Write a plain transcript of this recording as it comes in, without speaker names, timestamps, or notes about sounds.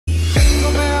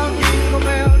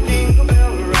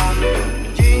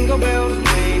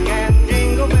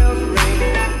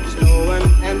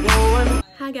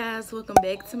guys, welcome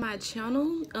back to my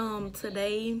channel.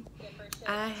 Today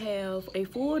I have a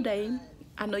full day.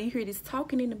 I know you hear this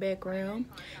talking in the background.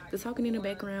 The talking in the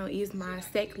background is my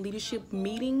SAC leadership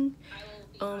meeting.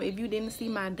 If you didn't see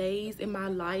my days in my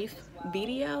life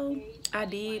video, I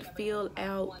did fill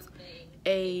out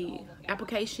a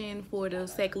application for the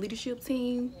SAC leadership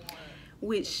team,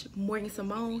 which Morgan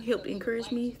Simone helped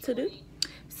encourage me to do.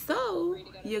 So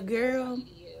your girl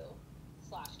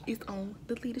is on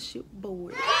the leadership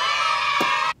board,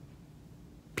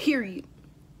 period.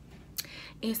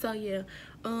 And so yeah,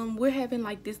 we're having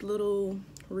like this little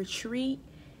retreat.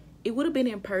 It would have been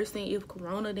in person if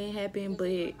Corona didn't happen, but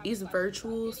it's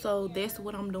virtual, so that's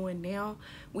what I'm doing now.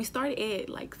 We started at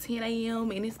like 10 a.m.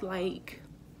 and it's like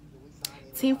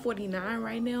 10:49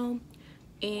 right now,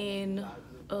 and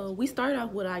we started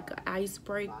off with like an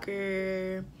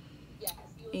icebreaker,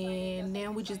 and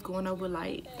now we're just going over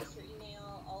like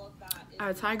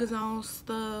our Tiger Zone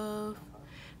stuff.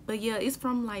 But yeah, it's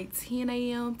from like 10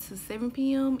 a.m. to 7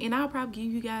 p.m. and I'll probably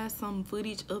give you guys some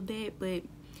footage of that, but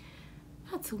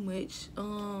not too much.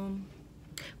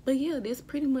 But yeah, that's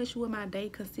pretty much what my day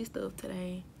consists of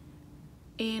today.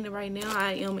 And right now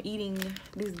I am eating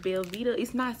this Belvita.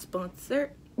 It's not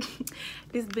sponsored.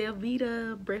 This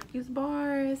Belvita breakfast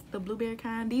bars, the blueberry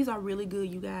kind. These are really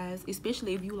good, you guys,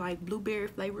 especially if you like blueberry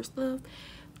flavor stuff.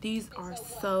 These are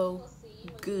so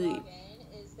good.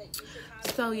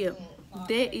 So yeah,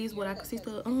 that is what I consist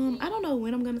of. I don't know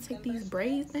when I'm gonna take these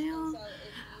braids down.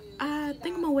 I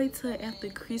think I'm gonna wait till after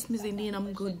Christmas, and then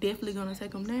I'm definitely gonna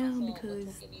take them down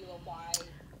because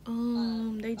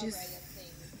they just,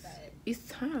 it's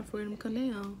time for them to come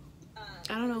down.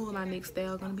 I don't know what my next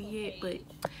style gonna be yet, but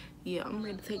yeah, I'm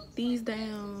ready to take these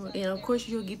down, and of course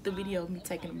you'll get the video of me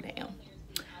taking them down.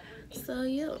 So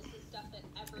yeah,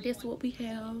 that's what we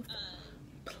have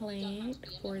planned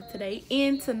for today.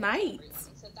 And tonight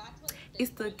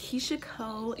it's the Keisha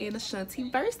Cole and Ashanti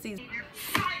verses.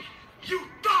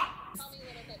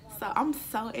 So I'm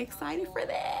so excited for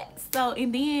that. So,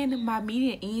 and then my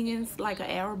meeting ends like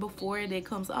an hour before that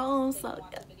comes on, so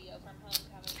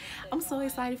I'm so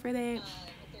excited for that.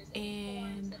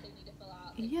 And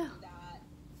yeah,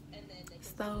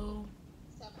 so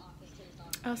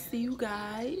I'll see you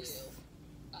guys.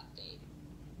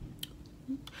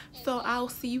 So I'll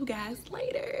see you guys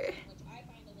later.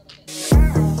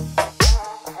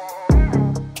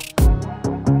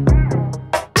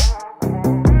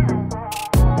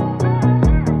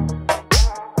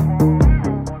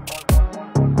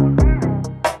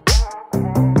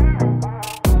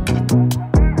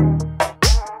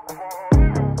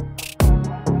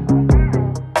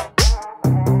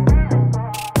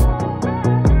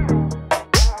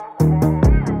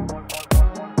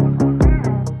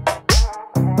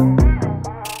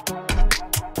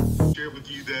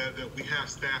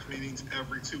 Staff meetings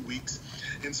every 2 weeks.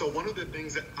 And so one of the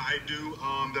things that I do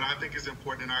that I think is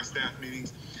important in our staff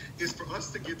meetings is for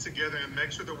us to get together and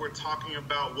make sure that we're talking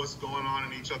about what's going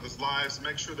on in each other's lives,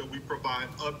 make sure that we provide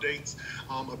updates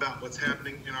about what's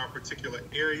happening in our particular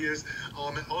areas,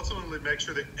 and ultimately make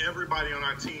sure that everybody on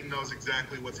our team knows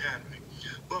exactly what's happening.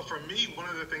 But for me, one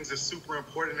of the things that's super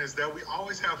important is that we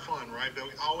always have fun, right? That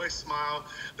we always smile,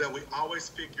 that we always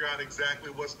figure out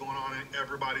exactly what's going on in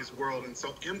everybody's world. And so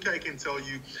MK can tell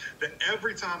you that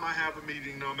every time I have a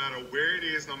meeting, no matter where it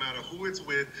is, no matter who it's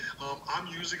with, I'm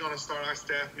usually going to start our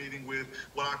staff meeting with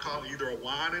what I call either a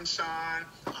wine and shine,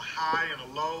 a high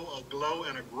and a low, a glow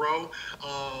and a grow,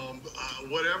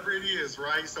 whatever it is,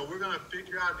 right? So we're going to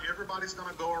figure out, everybody's going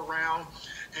to go around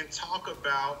and talk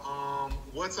about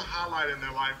what's a highlight in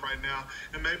their life right now,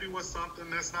 and maybe what's something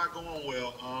that's not going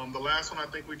well. The last one I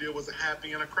think we did was a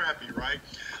happy and a crappy, right?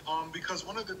 Because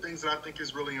one of the things that I think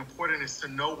is really important is to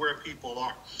know where people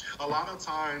are. A lot of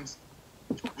times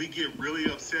we get really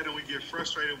upset and we get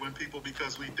frustrated when people,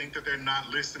 because we think that they're not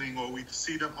listening or we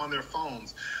see them on their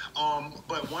phones.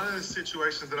 But one of the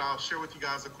situations that I'll share with you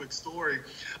guys a quick story.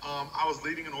 I was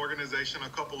leading an organization a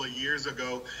couple of years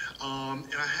ago, and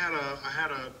I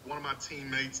had one of my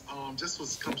teammates just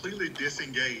was completely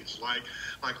disengaged, like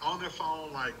on their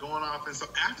phone, like going off. And so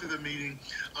after the meeting,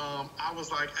 I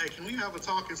was like, hey, can we have a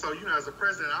talk? And so, you know, as a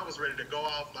president, I was ready to go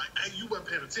off like, hey, you weren't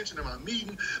paying attention to my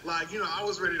meeting. Like, you know, I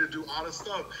was ready to do all this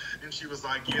stuff. And she was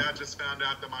like, yeah, I just found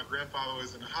out that my grandfather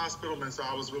was in the hospital, and so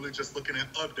I was really just looking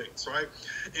at updates, right?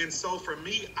 And so for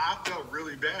me, I felt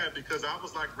really bad because I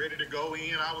was like ready to go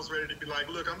in. I was ready to be like,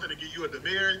 look, I'm going to give you a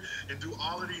demerit and do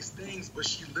all of these things, but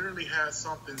she literally had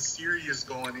something serious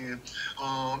going in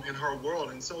her world.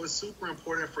 And so it's super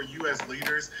important for you as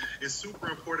leaders. It's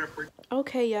super important for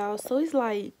okay, y'all, so it's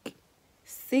like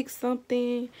 6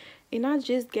 something, and I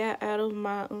just got out of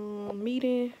my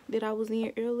meeting that I was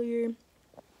in earlier.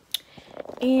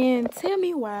 And tell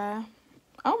me why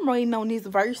I'm waiting on these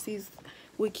verses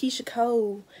with Keisha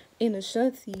Cole and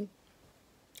Ashanti,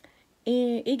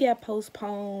 and it got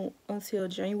postponed until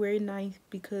January 9th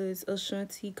because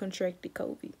Ashanti contracted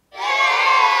COVID.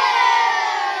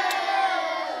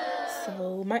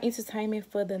 So my entertainment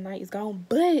for the night is gone,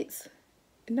 but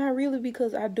not really,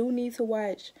 because I do need to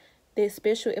watch that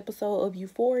special episode of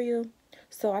Euphoria.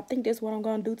 So I think that's what I'm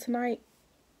gonna do tonight,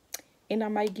 and I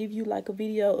might give you like a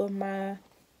video of my,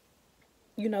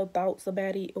 you know, thoughts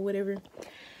about it or whatever.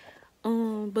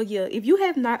 But yeah, if you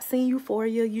have not seen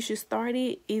Euphoria, you should start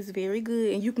it. It's very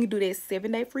good, and you can do that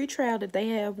 7-day free trial that they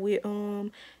have with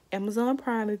Amazon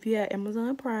Prime if you have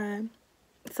Amazon Prime.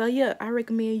 So yeah, I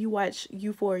recommend you watch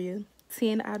Euphoria.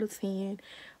 10 out of 10.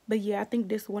 But yeah, I think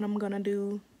that's what I'm gonna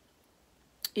do,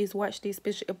 is watch this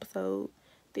special episode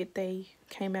that they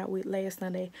came out with last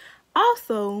Sunday.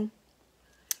 Also,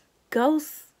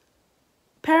 Ghost,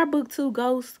 PowerBook 2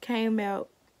 Ghost came out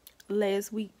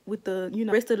last week with the, you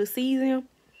know, rest of the season,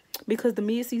 because the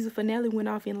mid-season finale went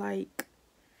off in like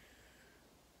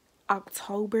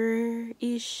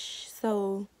October-ish.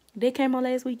 So they came on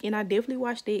last week, and I definitely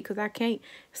watched it because I can't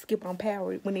skip on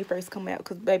Power when they first come out,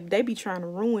 because baby, they be trying to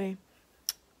ruin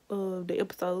the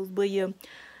episodes. But yeah,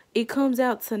 it comes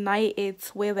out tonight at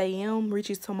 12 a.m, which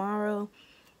is tomorrow.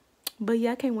 But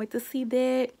yeah, I can't wait to see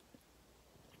that.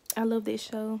 I love that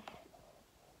show.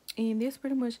 And that's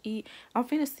pretty much it. I'm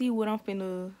finna see what I'm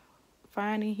finna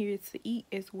find in here to eat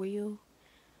as well.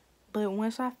 But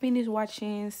once I finish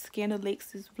watching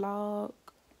Scandalex's vlog,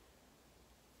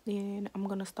 then I'm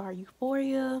gonna start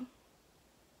Euphoria.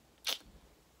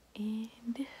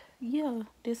 And yeah,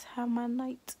 that's how my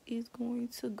night is going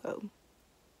to go.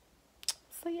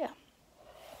 So yeah.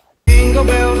 Jingle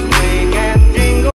bells.